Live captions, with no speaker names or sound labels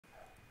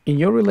In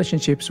your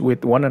relationships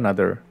with one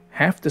another,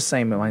 have the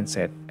same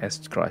mindset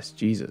as Christ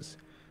Jesus,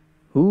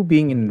 who,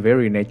 being in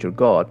very nature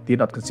God, did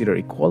not consider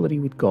equality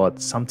with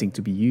God something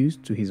to be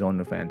used to his own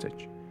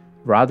advantage.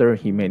 Rather,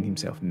 he made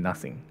himself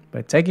nothing,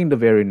 by taking the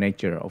very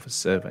nature of a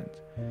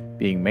servant,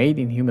 being made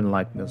in human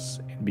likeness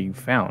and being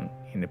found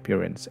in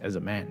appearance as a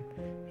man.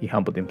 He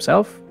humbled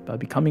himself by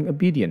becoming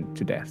obedient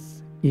to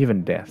death,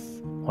 even death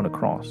on a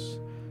cross.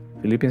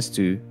 Philippians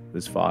 2,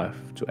 verse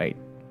 5 to 8.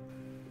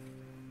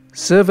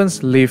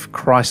 Servants live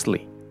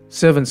Christly.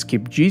 Servants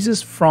keep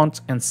Jesus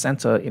front and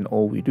center in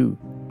all we do.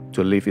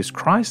 To live is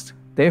Christ,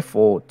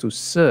 therefore to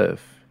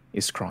serve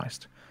is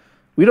Christ.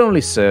 We don't only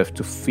serve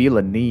to feel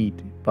a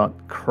need, but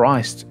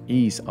Christ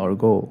is our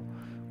goal.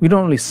 We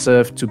don't only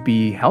serve to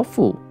be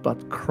helpful,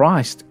 but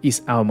Christ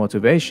is our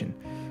motivation.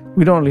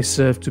 We don't only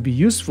serve to be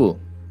useful,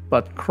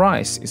 but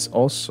Christ is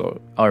also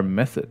our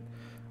method.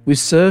 We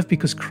serve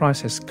because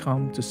Christ has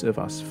come to serve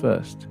us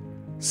first.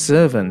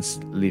 Servants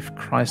live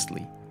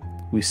Christly.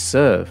 We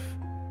serve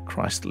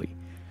Christly.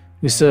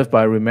 We serve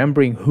by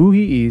remembering who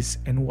He is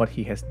and what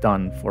He has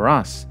done for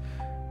us,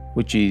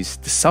 which is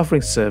the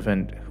suffering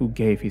servant who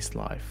gave His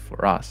life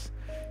for us.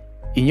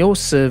 In your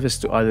service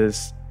to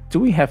others, do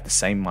we have the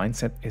same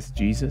mindset as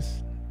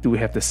Jesus? Do we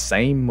have the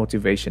same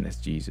motivation as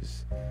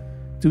Jesus?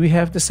 Do we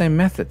have the same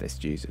method as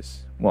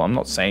Jesus? Well, I'm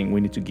not saying we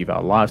need to give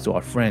our lives to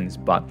our friends,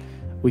 but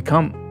we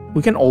can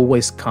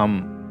always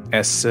come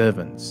as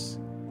servants.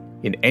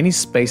 In any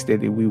space that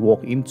we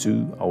walk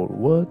into, our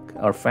work,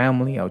 our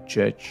family, our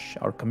church,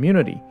 our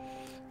community,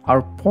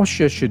 our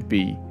posture should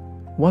be,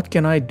 what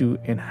can I do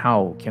and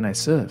how can I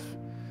serve?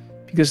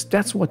 Because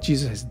that's what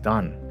Jesus has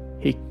done.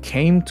 He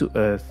came to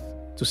earth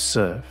to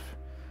serve.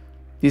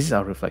 This is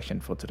our reflection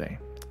for today.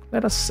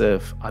 Let us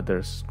serve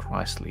others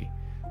Christly.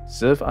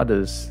 Serve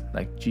others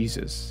like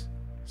Jesus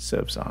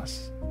serves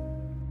us.